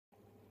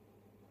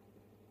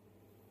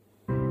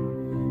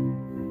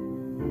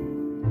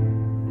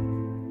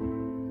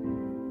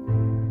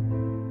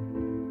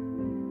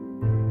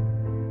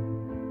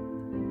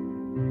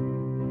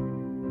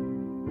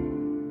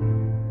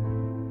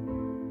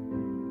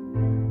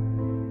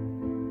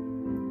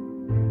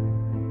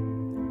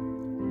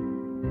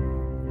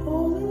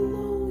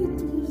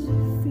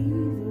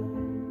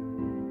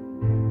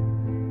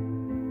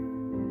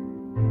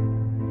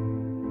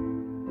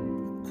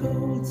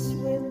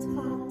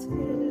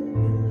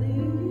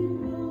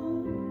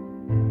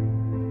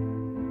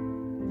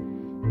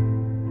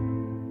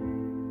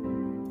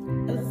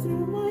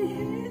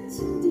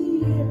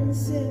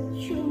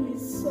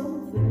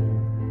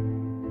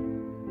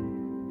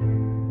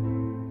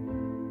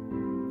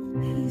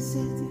He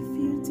said, if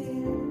you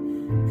dare,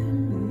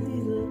 come a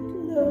little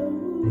closer.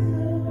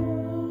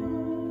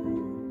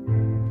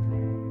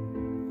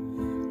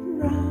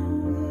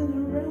 Round and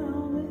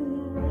around and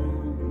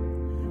around,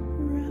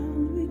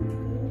 round we go.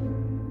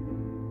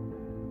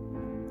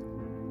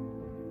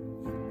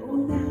 Oh,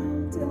 now,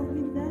 tell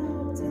me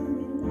now, tell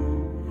me now,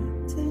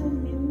 tell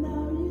me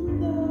now you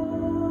know.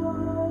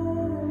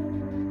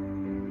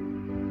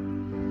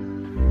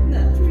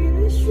 Not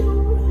really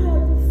sure how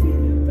to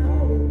feel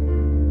about it.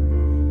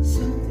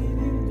 Something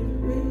in the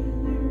way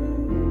you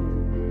move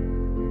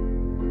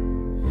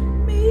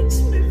makes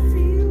me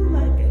feel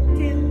like I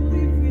can't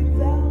live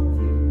without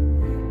you,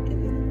 and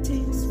it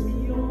takes me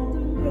all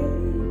the way.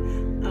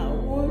 I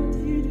want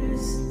you to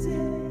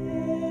stay.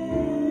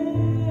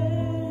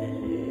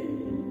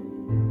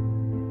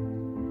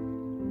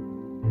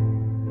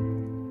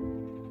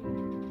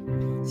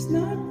 It's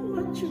not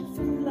much of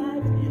a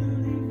life you're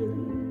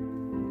living.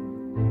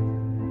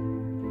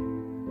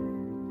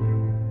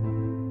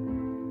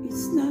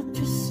 It's not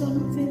just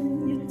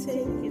something you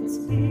take, it's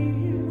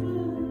given.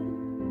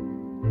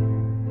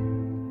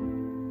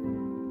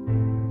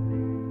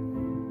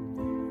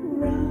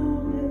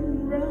 Round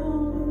and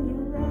round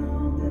and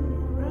around and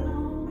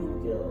around we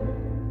go.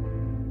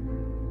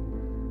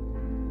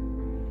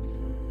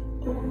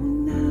 Oh,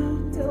 now,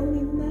 tell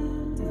me now,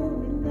 tell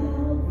me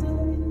now, tell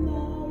me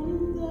now you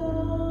know.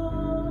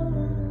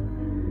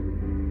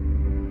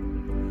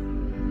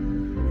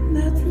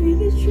 Not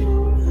really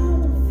sure how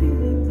to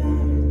feel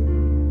about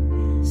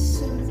it.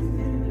 Something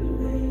in the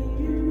way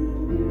you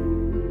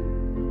move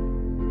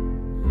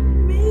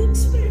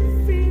makes me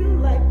feel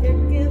like I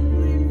can't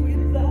live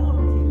without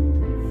you.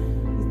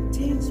 It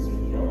takes me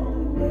all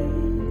the way.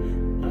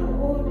 I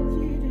want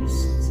you to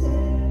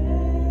stay.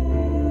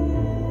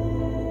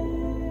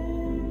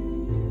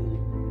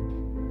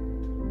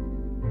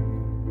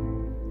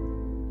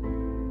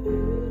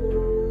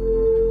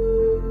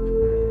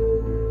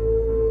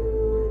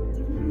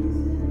 The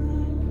reason I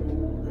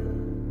hold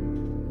it.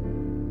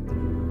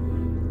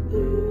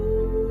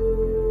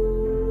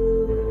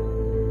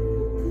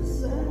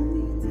 Cause I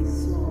need this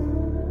all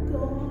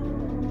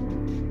gone.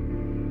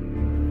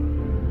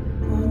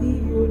 Honey,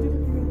 you're the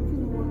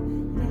broken one,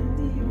 and I'm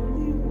the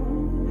only one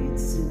who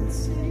needs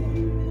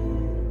saving.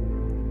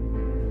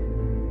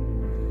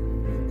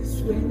 Cause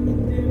when you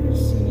never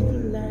see the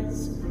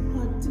lights,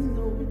 hard to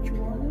know which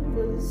one of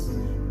us is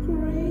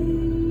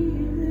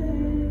craving.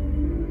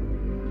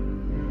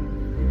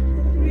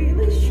 Not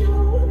really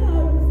sure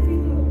how to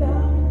feel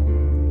about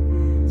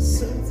it.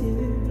 Something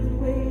in the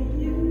way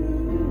you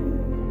move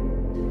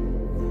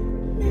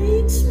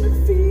makes me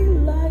feel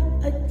like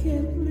I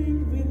can't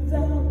live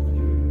without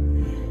you.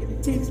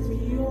 It takes me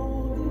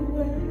all the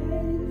way.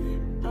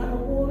 I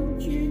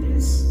want you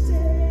to stay.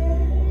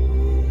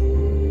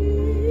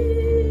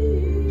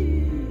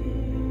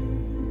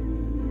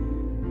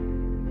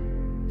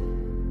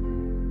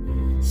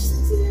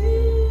 Stay.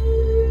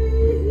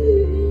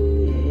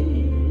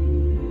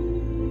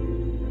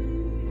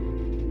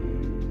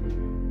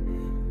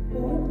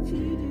 Want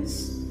you to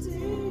stay.